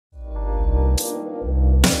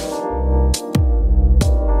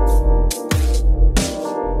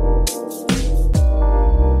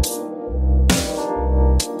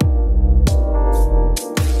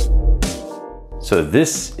So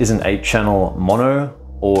this is an 8-channel mono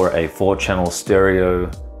or a 4-channel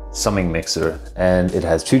stereo summing mixer, and it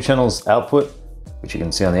has 2 channels output, which you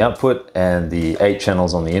can see on the output, and the 8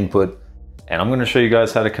 channels on the input. And I'm going to show you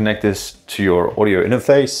guys how to connect this to your audio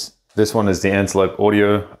interface. This one is the Antelope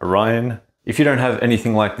Orion. If you don't have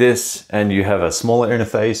anything like this and you have a smaller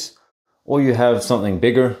interface, or you have something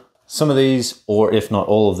bigger, some of these, or if not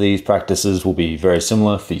all of these practices will be very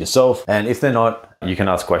similar for yourself. And if they're not, you can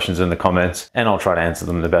ask questions in the comments and I'll try to answer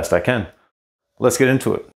them the best I can. Let's get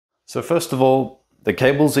into it. So first of all, the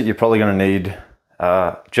cables that you're probably going to need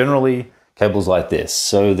are generally cables like this.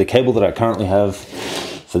 So the cable that I currently have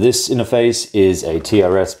for this interface is a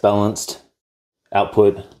TRS balanced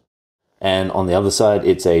output, and on the other side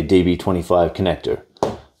it's a DB25 connector.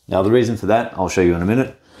 Now the reason for that I'll show you in a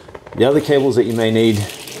minute. The other cables that you may need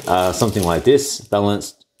are something like this,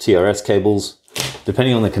 balanced TRS cables,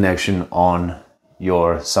 depending on the connection on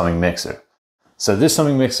your summing mixer. So this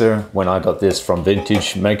summing mixer, when I got this from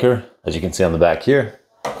Vintage Maker, as you can see on the back here,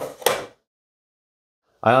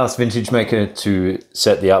 I asked Vintage Maker to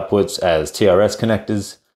set the outputs as TRS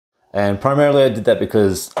connectors, and primarily I did that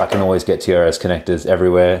because I can always get TRS connectors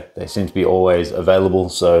everywhere. They seem to be always available,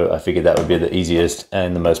 so I figured that would be the easiest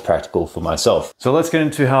and the most practical for myself. So let's get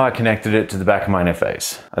into how I connected it to the back of my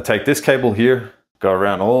interface. I take this cable here, go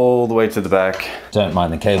around all the way to the back. Don't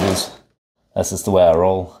mind the cables, that's just the way I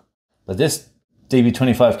roll. But this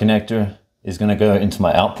DB25 connector is going to go into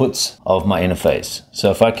my outputs of my interface.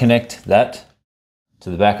 So if I connect that to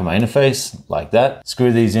the back of my interface like that,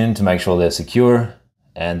 screw these in to make sure they're secure,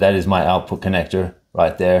 and that is my output connector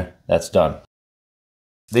right there. That's done.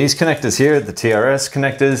 These connectors here, the TRS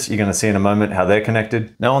connectors, you're going to see in a moment how they're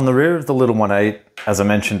connected. Now on the rear of the little 1.8, as I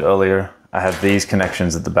mentioned earlier, I have these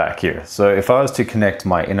connections at the back here. So if I was to connect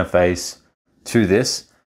my interface to this,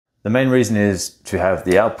 the main reason is to have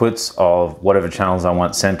the outputs of whatever channels I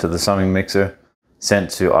want sent to the summing mixer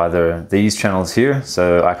sent to either these channels here,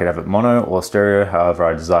 so I could have it mono or stereo, however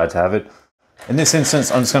I desire to have it. In this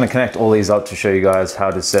instance, I'm just going to connect all these up to show you guys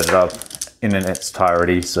how to set it up in its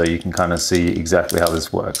entirety, so you can kind of see exactly how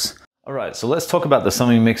this works. Alright, so let's talk about the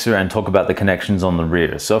summing mixer and talk about the connections on the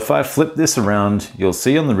rear. So if I flip this around, you'll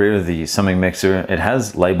see on the rear of the summing mixer, it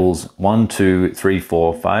has labels 1, 2, 3,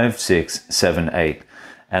 4, 5, 6, 7, 8.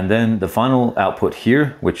 And then the final output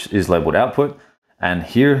here, which is labeled output, and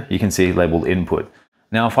here you can see labeled input.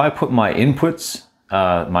 Now if I put my inputs,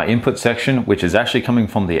 my input section, which is actually coming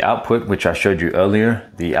from the output, which I showed you earlier,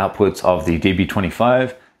 the outputs of the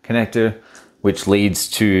DB25 connector, which leads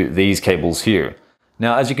to these cables here.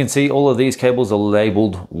 Now, as you can see, all of these cables are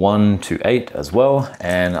labeled 1 to 8 as well.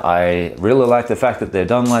 And I really like the fact that they're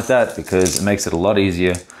done like that because it makes it a lot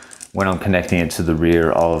easier when I'm connecting it to the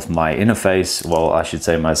rear of my interface. Well, I should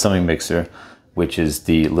say my summing mixer, which is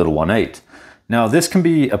the little 1.8. Now this can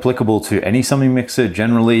be applicable to any summing mixer.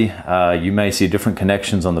 Generally, you may see different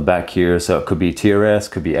connections on the back here. So it could be TRS,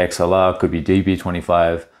 could be XLR, could be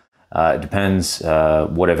DB25. It depends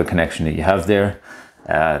whatever connection that you have there.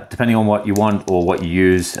 Depending on what you want or what you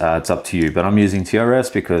use, it's up to you. But I'm using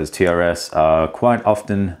TRS because TRS are quite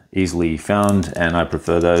often easily found and I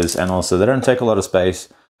prefer those. And also they don't take a lot of space,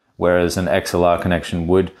 whereas an XLR connection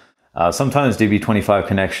would. Sometimes DB25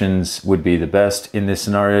 connections would be the best in this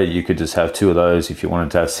scenario. You could just have 2 of those if you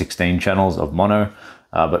wanted to have 16 channels of mono.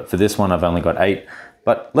 But for this one, I've only got 8.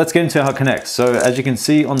 But let's get into how it connects. So as you can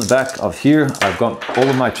see on the back of here, I've got all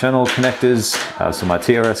of my channel connectors, so my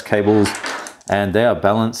TRS cables, and they are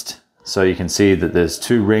balanced. So you can see that there's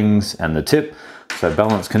 2 rings and the tip. So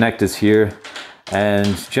balanced connectors here.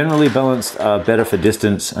 And generally balanced are better for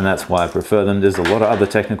distance, and that's why I prefer them. There's a lot of other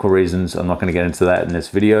technical reasons. I'm not going to get into that in this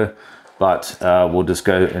video, but we'll just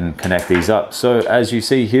go and connect these up. So as you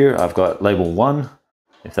see here, I've got label 1,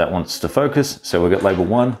 if that wants to focus. So we've got label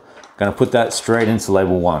 1. Going to put that straight into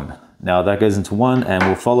label 1. Now that goes into 1 and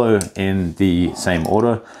we'll follow in the same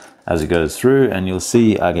order as it goes through, and you'll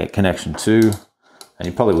see I get connection 2, and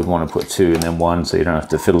you probably would want to put 2 and then 1 so you don't have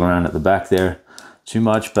to fiddle around at the back there too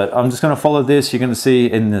much. But I'm just going to follow this. You're going to see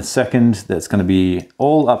in the second that's going to be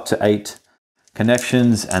all up to 8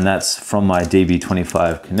 connections, and that's from my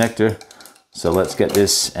DB25 connector. So let's get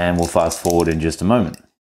this and we'll fast forward in just a moment.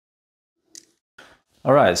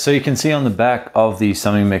 Alright, so you can see on the back of the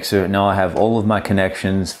summing mixer, now I have all of my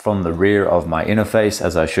connections from the rear of my interface,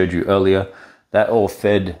 as I showed you earlier. That all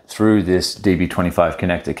fed through this DB25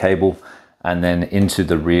 connector cable and then into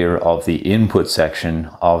the rear of the input section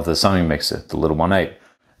of the summing mixer, the little 1.8.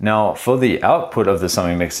 Now for the output of the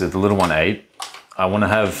summing mixer, the little 1.8, I want to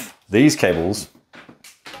have these cables,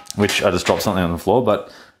 which I just dropped something on the floor,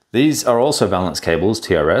 but these are also balanced cables,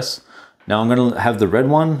 TRS. Now I'm going to have the red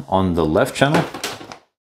one on the left channel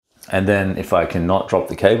And then if I can not drop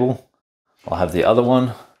the cable, I'll have the other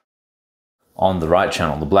one on the right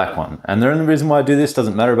channel, the black one. And the only reason why I do this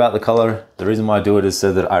doesn't matter about the color. The reason why I do it is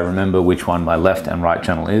so that I remember which one my left and right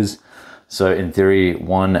channel is. So in theory,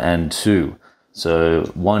 1 and 2. So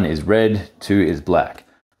 1 is red, 2 is black.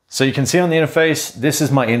 So you can see on the interface, this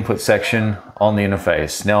is my input section on the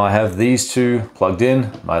interface. Now I have these two plugged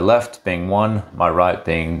in, my left being 1, my right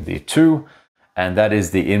being the 2, and that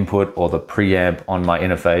is the input or the preamp on my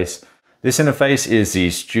interface. This interface is the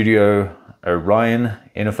Studio Orion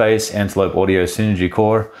interface, Antelope Audio Synergy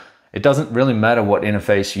Core. It doesn't really matter what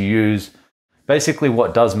interface you use. Basically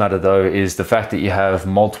what does matter though is the fact that you have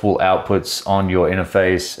multiple outputs on your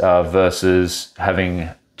interface versus having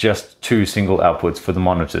just 2 single outputs for the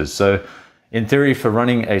monitors. So in theory, for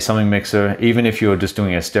running a summing mixer, even if you're just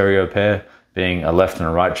doing a stereo pair, being a left and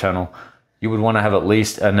a right channel, you would want to have at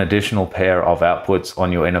least an additional pair of outputs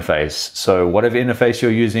on your interface. So whatever interface you're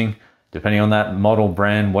using, depending on that model,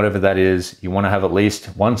 brand, whatever that is, you want to have at least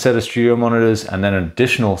 1 set of studio monitors and then an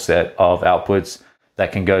additional set of outputs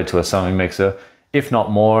that can go to a summing mixer. If not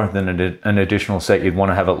more than an additional set, you'd want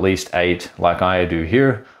to have at least 8 like I do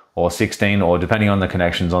here, or 16, or depending on the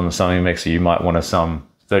connections on the summing mixer, you might want to sum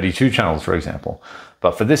 32 channels, for example.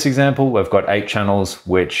 But for this example, we've got 8 channels,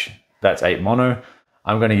 which that's 8 mono.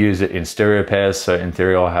 I'm going to use it in stereo pairs. So in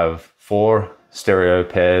theory, I'll have 4 stereo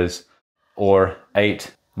pairs or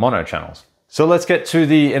 8 mono channels. So let's get to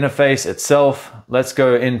the interface itself. Let's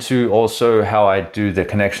go into also how I do the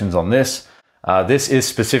connections on this. This is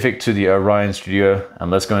specific to the Orion Studio,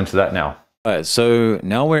 and let's go into that now. Alright, so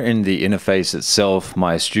now we're in the interface itself,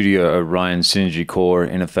 my Studio Orion Synergy Core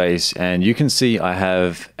interface, and you can see I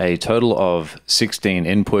have a total of 16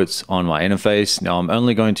 inputs on my interface. Now I'm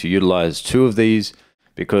only going to utilize 2 of these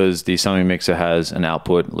because the summing mixer has an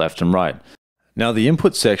output left and right. Now the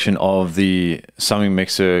input section of the summing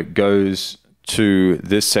mixer goes to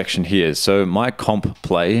this section here. So my comp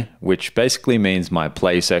play, which basically means my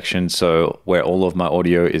play section, so where all of my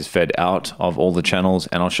audio is fed out of all the channels,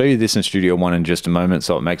 and I'll show you this in Studio One in just a moment,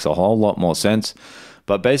 so it makes a whole lot more sense.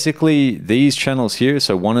 But basically these channels here,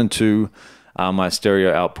 so 1 and 2, are my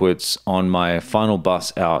stereo outputs on my final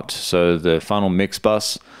bus out, so the final mix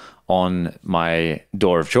bus on my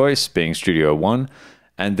DAW of choice being Studio One.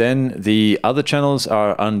 And then the other channels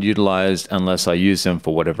are unutilized unless I use them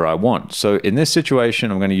for whatever I want. So in this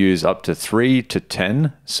situation, I'm going to use up to 3 to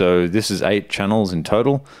 10. So this is 8 channels in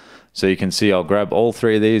total. So you can see I'll grab all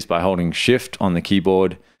 3 of these by holding Shift on the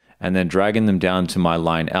keyboard and then dragging them down to my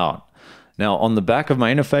line out. Now on the back of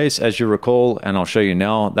my interface, as you recall, and I'll show you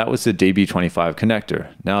now, that was the DB25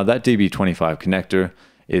 connector. Now that DB25 connector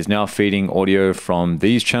is now feeding audio from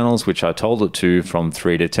these channels, which I told it to, from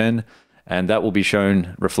 3 to 10. And that will be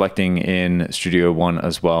shown reflecting in Studio One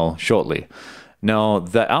as well shortly. Now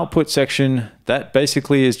the output section, that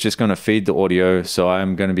basically is just going to feed the audio. So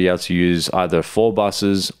I'm going to be able to use either 4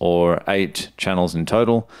 buses or 8 channels in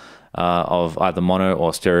total of either mono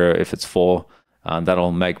or stereo if it's 4.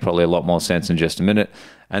 That'll make probably a lot more sense in just a minute.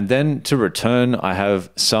 And then to return, I have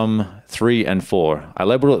some 3 and 4. I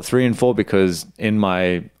labeled it 3 and 4 because in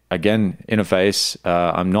my interface,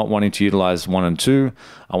 I'm not wanting to utilize 1 and 2.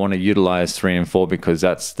 I want to utilize 3 and 4 because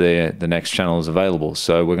that's the next channels available.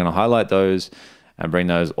 So we're going to highlight those and bring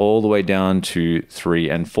those all the way down to 3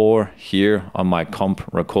 and 4 here on my comp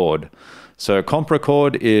record. So comp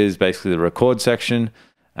record is basically the record section,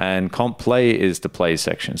 and comp play is the play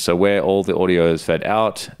section. So where all the audio is fed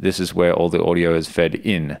out, this is where all the audio is fed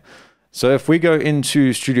in. So if we go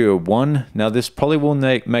into Studio One, now this probably will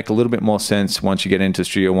make a little bit more sense once you get into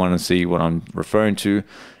Studio One and see what I'm referring to.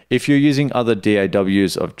 If you're using other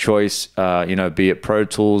DAWs of choice, be it Pro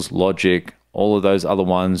Tools, Logic, all of those other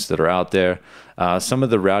ones that are out there, some of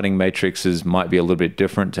the routing matrices might be a little bit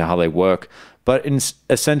different to how they work, but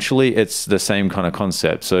essentially it's the same kind of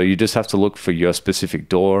concept. So you just have to look for your specific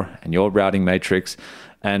DAW and your routing matrix,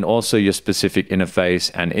 and also your specific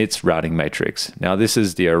interface and its routing matrix. Now this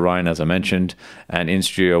is the Orion, as I mentioned, and in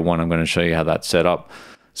Studio One I'm going to show you how that's set up.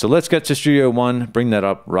 So let's get to Studio One, bring that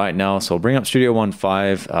up right now. So I'll bring up Studio One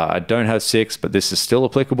 5. I don't have 6, but this is still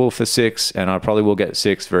applicable for 6, and I probably will get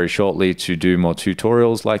 6 very shortly to do more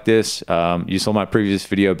tutorials like this. You saw my previous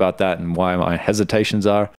video about that and why my hesitations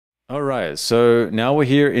are. All right, so now we're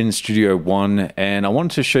here in Studio One, and I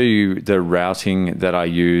wanted to show you the routing that I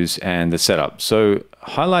use and the setup. So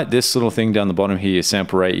highlight this little thing down the bottom here,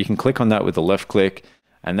 sample rate. You can click on that with the left click,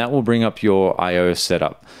 and that will bring up your I/O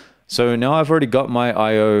setup. So now I've already got my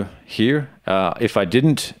I/O here. If I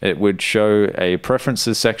didn't, it would show a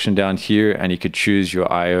preferences section down here, and you could choose your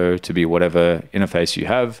I/O to be whatever interface you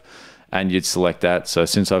have. and you'd select that. So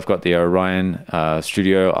since I've got the Orion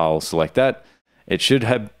Studio, I'll select that. It should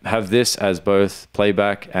have this as both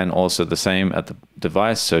playback and also the same at the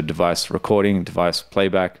device. So device recording, device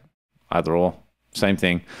playback, either or, same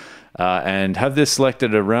thing. And have this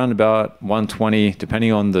selected around about 120,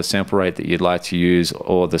 depending on the sample rate that you'd like to use,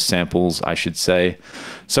 or the samples, I should say.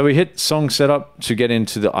 So we hit song setup to get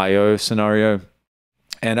into the I/O scenario.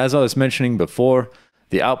 And as I was mentioning before,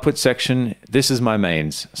 the output section, this is my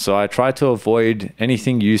mains. So I try to avoid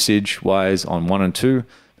anything usage-wise on 1 and 2,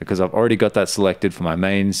 because I've already got that selected for my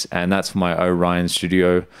mains, and that's for my Orion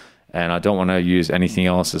Studio. And I don't want to use anything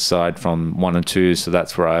else aside from 1 and 2, so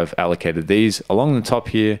that's where I've allocated these. Along the top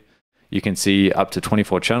here, you can see up to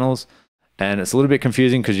 24 channels, and it's a little bit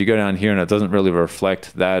confusing because you go down here and it doesn't really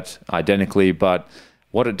reflect that identically, but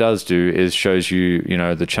what it does do is shows you, you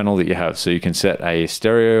know, the channel that you have. So you can set a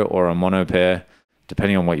stereo or a mono pair,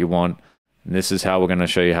 depending on what you want. And this is how we're going to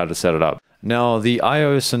show you how to set it up. Now, the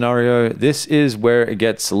I/O scenario, this is where it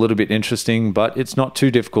gets a little bit interesting, but it's not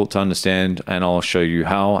too difficult to understand, and I'll show you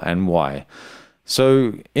how and why.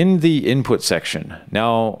 So in the input section,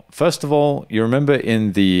 now, first of all, you remember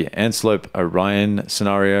in the Antelope Orion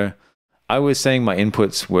scenario, I was saying my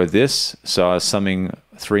inputs were this. So I was summing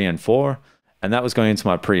 3 and 4, and that was going into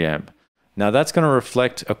my preamp. Now that's going to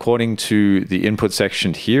reflect according to the input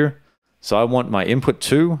section here. So I want my input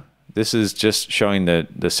 2. This is just showing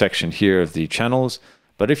the section here of the channels.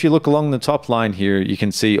 But if you look along the top line here, you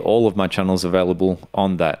can see all of my channels available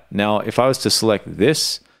on that. Now, if I was to select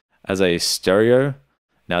this as a stereo,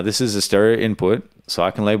 now this is a stereo input, so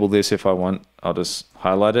I can label this if I want. I'll just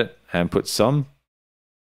highlight it and put sum.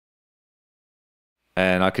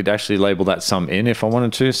 And I could actually label that sum in if I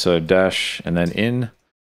wanted to, so dash and then in.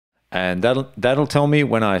 And that'll tell me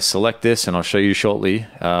when I select this, and I'll show you shortly.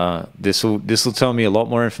 This will tell me a lot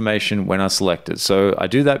more information when I select it. So I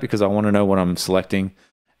do that because I want to know what I'm selecting.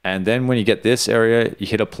 And then when you get this area, you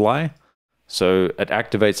hit apply. So it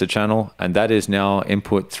activates a channel, and that is now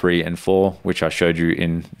input 3 and 4, which I showed you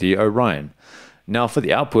in the Orion. Now for the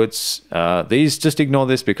outputs, these, just ignore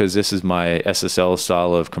this because this is my SSL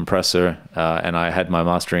style of compressor, and I had my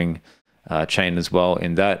mastering chain as well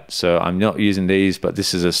in that. So I'm not using these, but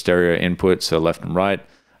this is a stereo input, so left and right,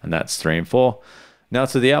 and that's 3 and 4. Now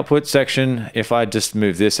to the output section, if I just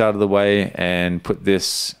move this out of the way and put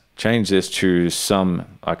this, change this to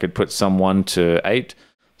sum, I could put sum 1 to 8.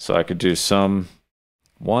 So I could do sum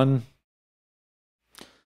 1,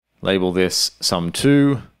 label this sum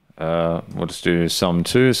 2, we'll just do sum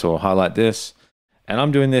 2, so I'll highlight this. And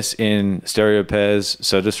I'm doing this in stereo pairs,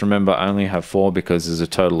 so just remember I only have 4 because there's a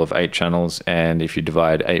total of 8 channels, and if you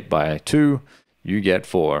divide 8 by 2, you get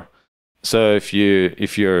 4. So if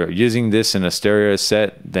you're using this in a stereo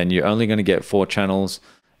set, then you're only going to get 4 channels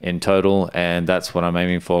in total, and that's what I'm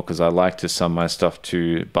aiming for because I like to sum my stuff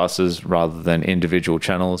to buses rather than individual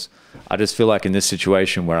channels. I just feel like in this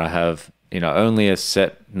situation where I have, you know, only a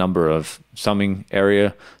set number of summing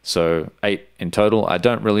area, so 8 in total, I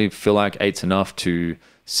don't really feel like 8's enough to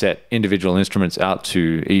set individual instruments out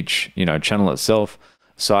to each, you know, channel itself.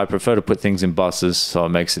 So I prefer to put things in buses, so it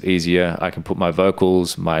makes it easier. I can put my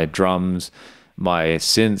vocals, my drums, my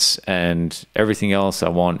synths, and everything else I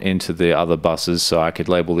want into the other buses. So I could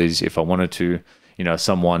label these if I wanted to, you know,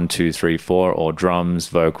 sum 1, 2, 3, 4, or drums,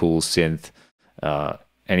 vocals, synth,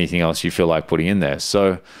 anything else you feel like putting in there.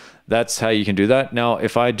 So that's how you can do that. Now,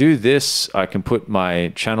 if I do this, I can put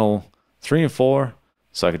my channel 3 and 4.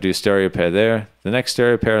 So I could do stereo pair there. The next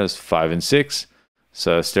stereo pair is 5 and 6.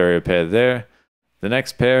 So stereo pair there. The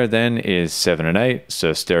next pair then is 7 and 8,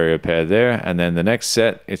 so stereo pair there. And then the next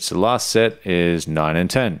set, it's the last set, is 9 and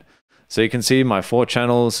 10. So you can see my 4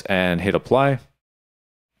 channels and hit apply.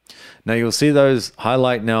 Now you'll see those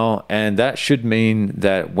highlight now, and that should mean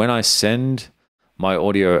that when I send my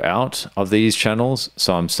audio out of these channels,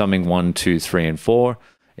 so I'm summing 1, 2, 3, and 4,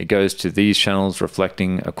 it goes to these channels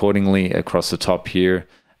reflecting accordingly across the top here,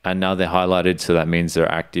 and now they're highlighted, so that means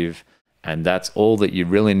they're active. And that's all that you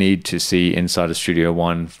really need to see inside of Studio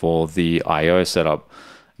One for the I/O setup.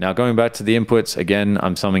 Now going back to the inputs, again,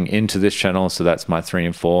 I'm summing into this channel, so that's my 3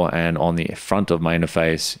 and 4, and on the front of my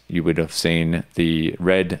interface, you would have seen the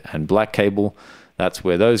red and black cable. That's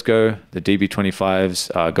where those go. The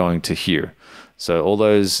DB25s are going to here. So all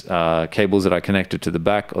those cables that I connected to the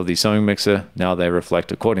back of the summing mixer, now they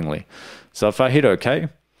reflect accordingly. So if I hit OK,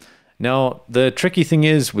 now, the tricky thing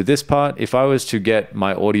is with this part, if I was to get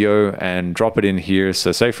my audio and drop it in here,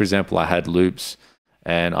 so say for example, I had loops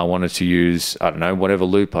and I wanted to use, I don't know, whatever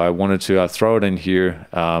loop I wanted to, I throw it in here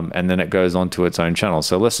and then it goes onto its own channel.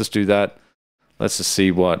 So let's just do that. Let's just see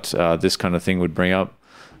what this kind of thing would bring up.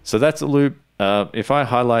 So that's a loop. if I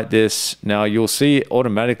highlight this, now you'll see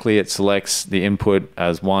automatically it selects the input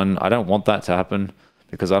as 1. I don't want that to happen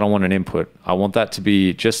because I don't want an input. I want that to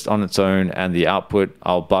be just on its own, and the output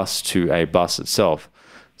I'll bus to a bus itself.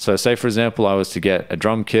 So say for example, I was to get a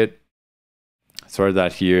drum kit, throw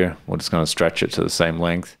that here. We're just going to stretch it to the same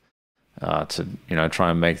length to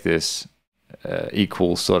try and make this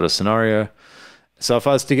equal sort of scenario. So if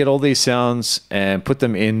I was to get all these sounds and put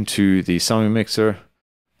them into the summing mixer,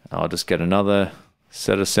 I'll just get another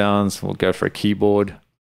set of sounds. We'll go for a keyboard,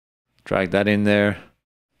 drag that in there,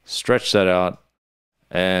 stretch that out,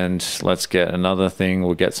 and let's get another thing.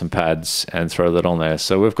 We'll get some pads and throw that on there.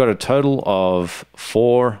 So we've got a total of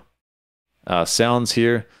 4 sounds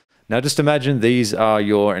here. Now just imagine these are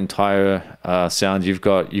your entire sounds. You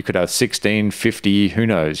could have 16, 50, who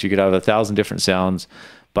knows? You could have 1,000 different sounds,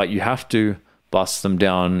 but you have to bus them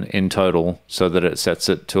down in total so that it sets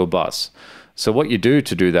it to a bus. So what you do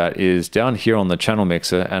to do that is down here on the channel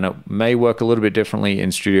mixer, and it may work a little bit differently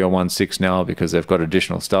in Studio One 6 now because they've got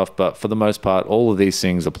additional stuff, but for the most part, all of these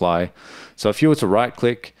things apply. So if you were to right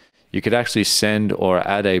click, you could actually send or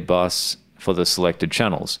add a bus for the selected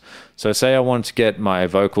channels. So say I want to get my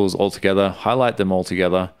vocals all together, highlight them all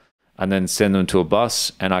together, and then send them to a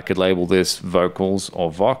bus, and I could label this vocals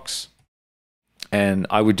or vox. And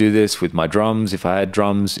I would do this with my drums. If I had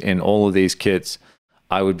drums in all of these kits,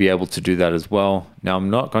 I would be able to do that as well. Now I'm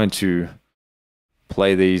not going to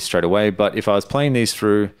play these straight away, but if I was playing these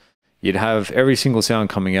through, you'd have every single sound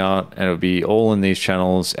coming out and it would be all in these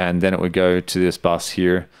channels, and then it would go to this bus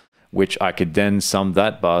here, which I could then sum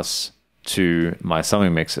that bus to my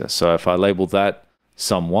summing mixer. So if I label that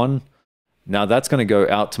sum 1, now that's going to go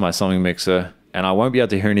out to my summing mixer, and I won't be able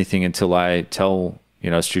to hear anything until I tell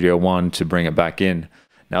Studio One to bring it back in.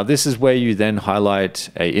 Now this is where you then highlight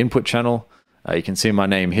a input channel. You can see my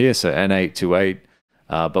name here, so N828,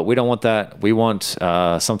 but we don't want that. We want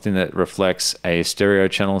something that reflects a stereo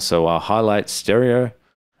channel, so I'll highlight stereo.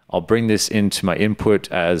 I'll bring this into my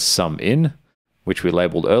input as sum in, which we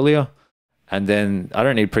labeled earlier, and then I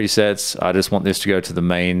don't need presets. I just want this to go to the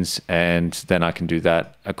mains, and then I can do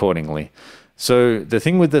that accordingly. So the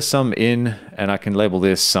thing with the sum in, and I can label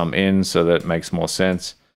this sum in so that it makes more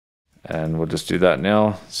sense, and we'll just do that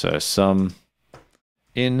now. So sum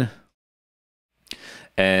in.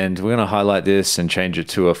 And we're going to highlight this and change it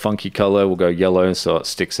to a funky color. We'll go yellow so it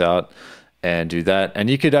sticks out, and do that. And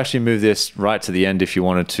you could actually move this right to the end if you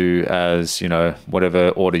wanted to, as whatever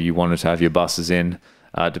order you wanted to have your buses in.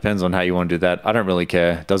 Depends on how you want to do that. I don't really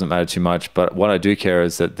care. It doesn't matter too much. But what I do care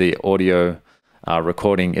is that the audio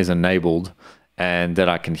recording is enabled, and that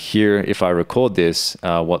I can hear, if I record this,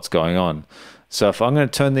 what's going on. So if I'm going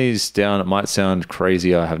to turn these down, it might sound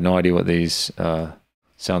crazy. I have no idea what these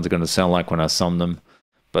sounds are going to sound like when I sum them.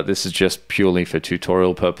 But this is just purely for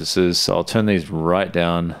tutorial purposes. So I'll turn these right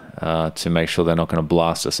down to make sure they're not going to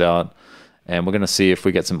blast us out. And we're going to see if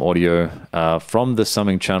we get some audio from the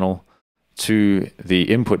summing channel to the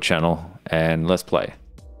input channel. And let's play.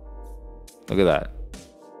 Look at that.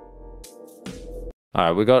 All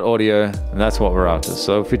right, we got audio, and that's what we're after.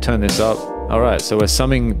 So if we turn this up, all right, so we're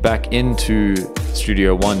summing back into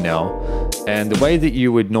Studio One now. And the way that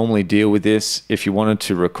you would normally deal with this, if you wanted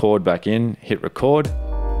to record back in, hit record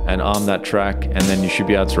and arm that track, and then you should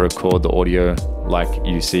be able to record the audio like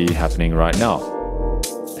you see happening right now.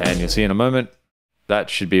 And you'll see in a moment that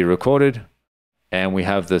should be recorded, and we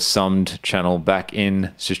have the summed channel back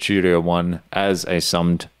in Studio One as a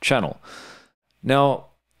summed channel. Now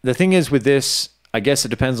the thing is with this, I guess it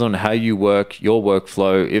depends on how you work, your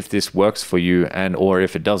workflow, if this works for you and or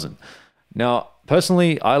if it doesn't. Now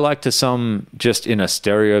personally, I like to sum just in a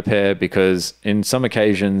stereo pair, because in some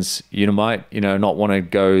occasions you might not want to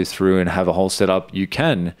go through and have a whole setup. You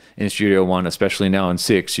can in Studio One, especially now in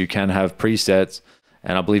 6, you can have presets,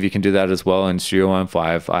 and I believe you can do that as well in Studio One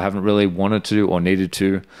 5. I haven't really wanted to or needed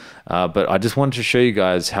to, but I just wanted to show you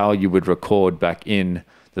guys how you would record back in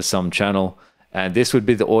the sum channel, and this would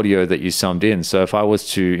be the audio that you summed in. So if I was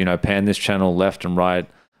to pan this channel left and right,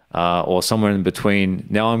 or somewhere in between,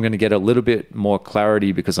 now I'm going to get a little bit more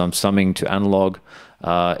clarity because I'm summing to analog.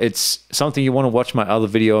 It's something you want to watch my other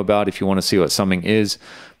video about if you want to see what summing is.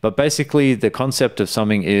 But basically the concept of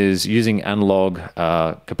summing is using analog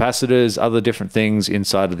capacitors, other different things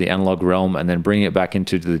inside of the analog realm, and then bringing it back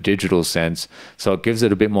into the digital sense, so it gives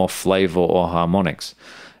it a bit more flavor or harmonics.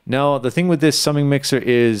 Now the thing with this summing mixer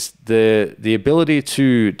is the ability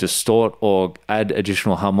to distort or add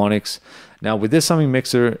additional harmonics. Now with this summing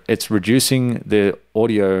mixer, it's reducing the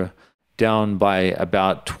audio down by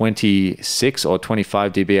about 26 or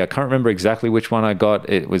 25 dB. I can't remember exactly which one I got.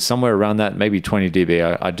 It was somewhere around that, maybe 20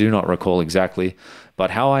 dB. I do not recall exactly, But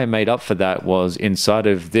how I made up for that was inside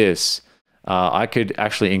of this, I could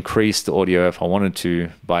actually increase the audio if I wanted to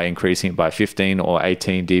by increasing it by 15 or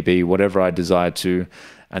 18 dB, whatever I desired to.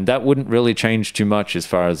 And that wouldn't really change too much as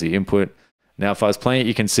far as the input. Now, if I was playing it,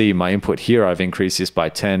 you can see my input here, I've increased this by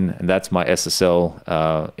 10, and that's my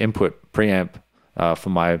SSL input preamp for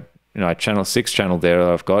my channel 6 channel there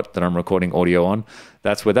that I've got that I'm recording audio on.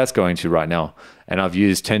 That's where that's going to right now. And I've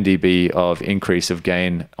used 10 dB of increase of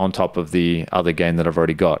gain on top of the other gain that I've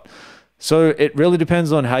already got. So it really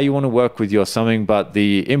depends on how you want to work with your summing, but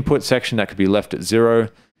the input section that could be left at 0.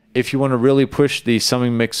 If you want to really push the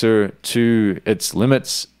summing mixer to its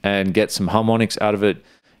limits and get some harmonics out of it,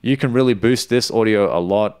 you can really boost this audio a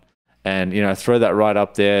lot and throw that right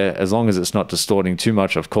up there, as long as it's not distorting too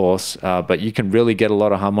much, of course. But you can really get a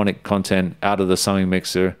lot of harmonic content out of the summing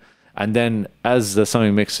mixer. And then as the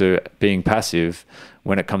summing mixer being passive,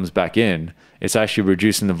 when it comes back in, it's actually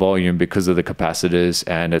reducing the volume because of the capacitors,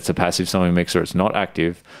 and it's a passive summing mixer. It's not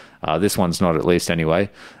active. This one's not, at least anyway.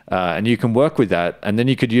 And you can work with that. And then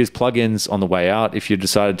you could use plugins on the way out. If you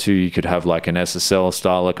decided to, you could have like an SSL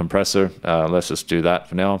style compressor. Let's just do that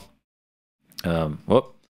for now.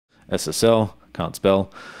 SSL, can't spell.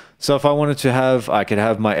 So if I wanted to have, I could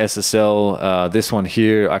have my SSL, this one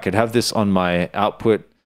here. I could have this on my output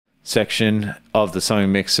section of the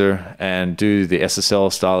summing mixer and do the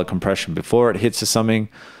SSL style of compression before it hits the summing,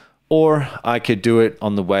 or I could do it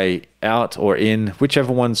on the way out or in,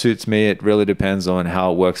 whichever one suits me. It really depends on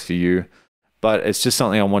how it works for you, but it's just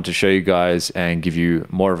something I want to show you guys and give you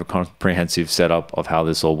more of a comprehensive setup of how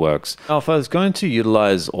this all works. Now, if I was going to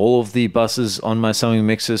utilize all of the buses on my summing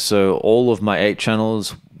mixer, so all of my 8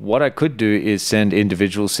 channels, what I could do is send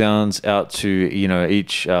individual sounds out to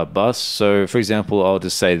each bus. So for example, I'll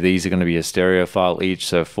just say these are going to be a stereo file each,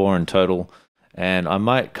 so 4 in total, and I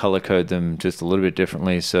might color code them just a little bit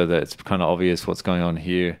differently so that it's kind of obvious what's going on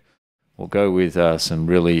here. We'll go with some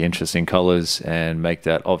really interesting colors and make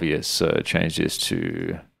that obvious. So change this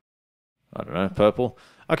to, I don't know, purple.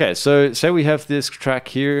 Okay, so say we have this track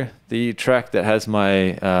here, the track that has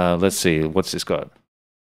my let's see, what's this got?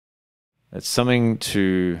 It's summing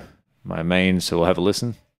to my main, so we'll have a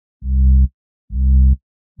listen.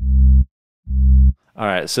 All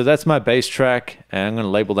right, so that's my bass track, and I'm going to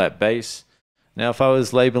label that bass. Now, if I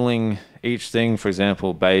was labeling each thing, for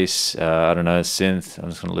example, bass, I don't know, synth,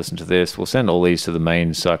 I'm just going to listen to this. We'll send all these to the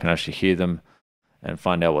main so I can actually hear them and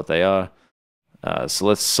find out what they are. So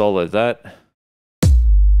let's solo that. All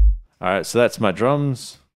right, so that's my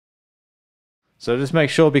drums. So just make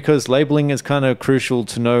sure, because labeling is kind of crucial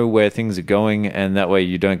to know where things are going, and that way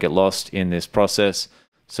you don't get lost in this process.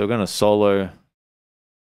 So we're going to solo, if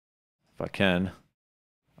I can,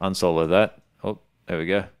 unsolo that. Oh, there we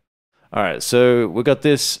go. All right, so we got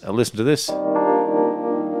this. Listen to this. All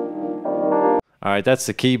right, that's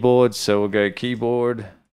the keyboard. So we'll go keyboard.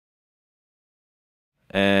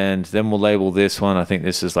 And then we'll label this one. I think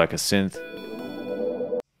this is like a synth.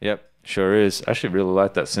 Yep. Sure is. I actually really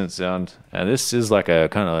like that synth sound, and this is like a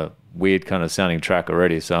kind of weird kind of sounding track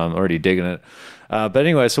already, so I'm already digging it. But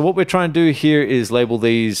anyway, so what we're trying to do here is label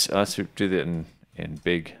these. I should do that in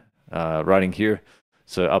big writing here,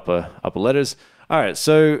 so upper letters. All right,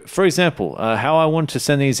 so for example, how I want to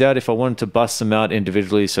send these out, if I wanted to bust them out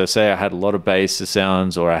individually, so say I had a lot of bass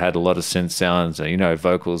sounds, or I had a lot of synth sounds, or,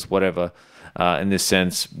 vocals, whatever. In this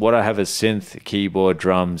sense, what I have is synth, keyboard,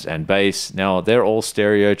 drums, and bass. Now, they're all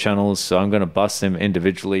stereo channels, so I'm going to bust them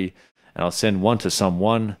individually, and I'll send one to sum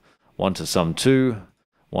 1, one to sum 2,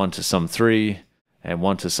 one to sum 3, and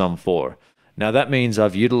one to sum 4. Now, that means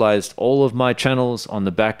I've utilized all of my channels on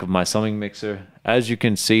the back of my summing mixer. As you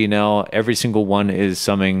can see now, every single one is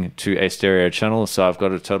summing to a stereo channel, so I've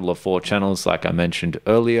got a total of 4 channels, like I mentioned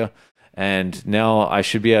earlier. And now I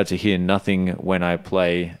should be able to hear nothing when I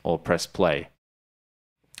play or press play.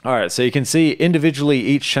 All right, so you can see individually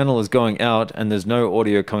each channel is going out and there's no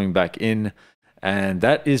audio coming back in. And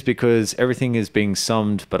that is because everything is being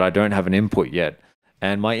summed, but I don't have an input yet.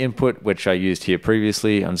 And my input, which I used here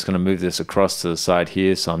previously, I'm just going to move this across to the side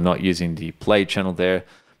here, so I'm not using the play channel there.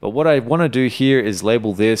 But what I want to do here is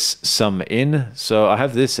label this sum in. So I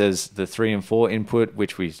have this as the 3 and 4 input,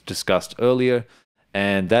 which we discussed earlier.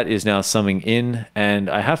 And that is now summing in, and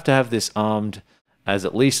I have to have this armed as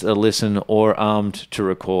at least a listen or armed to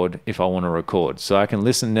record if I want to record. So I can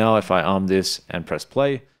listen now if I arm this and press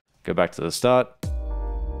play. Go back to the start.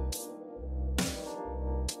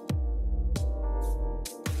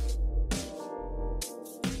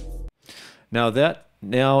 Now that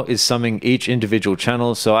is summing each individual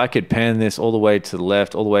channel, so I could pan this all the way to the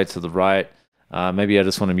left, all the way to the right. Maybe I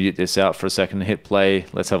just want to mute this out for a second and hit play.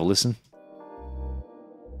 Let's have a listen.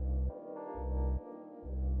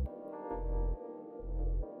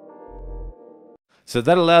 So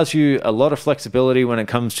that allows you a lot of flexibility when it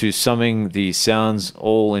comes to summing the sounds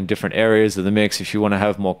all in different areas of the mix if you want to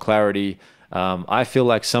have more clarity. I feel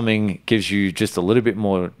like summing gives you just a little bit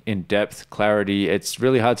more in-depth clarity. It's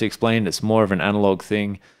really hard to explain. It's more of an analog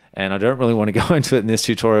thing, and I don't really want to go into it in this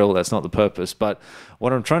tutorial. That's not the purpose. But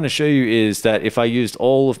what I'm trying to show you is that if I used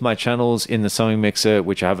all of my channels in the summing mixer,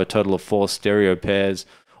 which I have a total of 4 stereo pairs,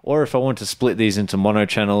 or if I want to split these into mono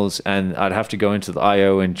channels, and I'd have to go into the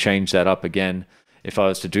I/O and change that up again if I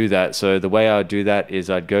was to do that. So the way I would do that is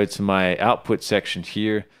I'd go to my output section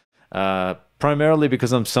here. Primarily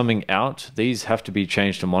because I'm summing out, these have to be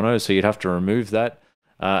changed to mono, so you'd have to remove that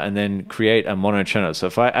and then create a mono channel. So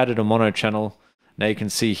if I added a mono channel, now you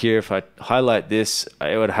can see here, if I highlight this,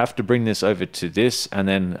 I would have to bring this over to this and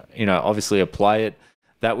then, obviously apply it.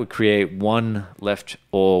 That would create one left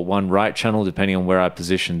or one right channel, depending on where I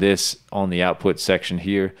position this on the output section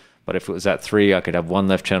here. But if it was at 3, I could have one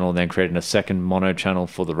left channel and then creating a second mono channel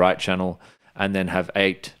for the right channel and then have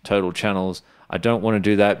 8 total channels. I don't want to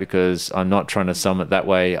do that because I'm not trying to sum it that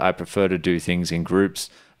way. I prefer to do things in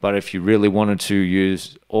groups. But if you really wanted to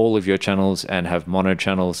use all of your channels and have mono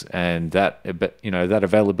channels and that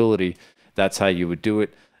availability, that's how you would do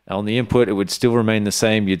it. On the input, it would still remain the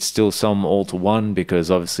same. You'd still sum all to 1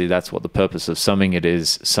 because obviously that's what the purpose of summing it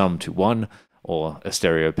is, sum to 1 or a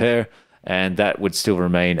stereo pair. And that would still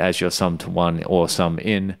remain as your sum to 1 or sum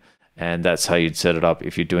in. And that's how you'd set it up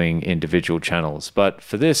if you're doing individual channels. But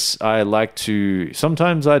for this, I like to,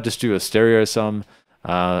 sometimes I just do a stereo sum.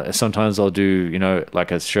 Sometimes I'll do,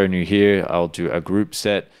 like I've shown you here, I'll do a group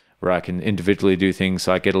set where I can individually do things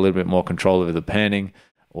so I get a little bit more control over the panning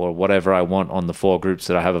or whatever I want on the 4 groups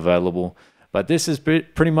that I have available. But this is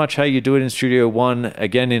pretty much how you do it in Studio One.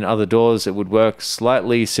 Again, in other DAWs, it would work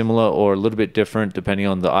slightly similar or a little bit different depending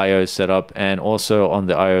on the I/O setup and also on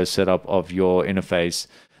the I/O setup of your interface.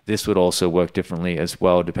 This would also work differently as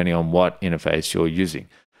well, depending on what interface you're using.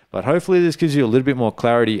 But hopefully this gives you a little bit more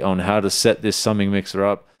clarity on how to set this summing mixer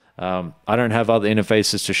up. I don't have other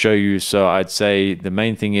interfaces to show you, so I'd say the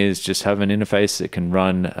main thing is just have an interface that can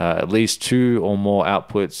run at least 2 or more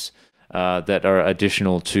outputs that are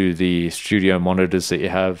additional to the studio monitors that you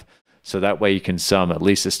have. So that way you can sum at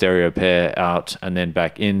least a stereo pair out and then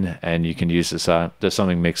back in, and you can use the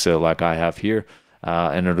summing mixer like I have here,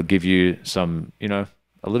 and it'll give you some,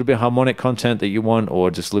 a little bit harmonic content that you want,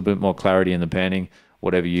 or just a little bit more clarity in the panning.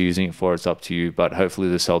 Whatever you're using it for, it's up to you. But hopefully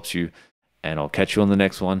this helps you, and I'll catch you on the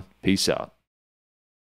next one. Peace out.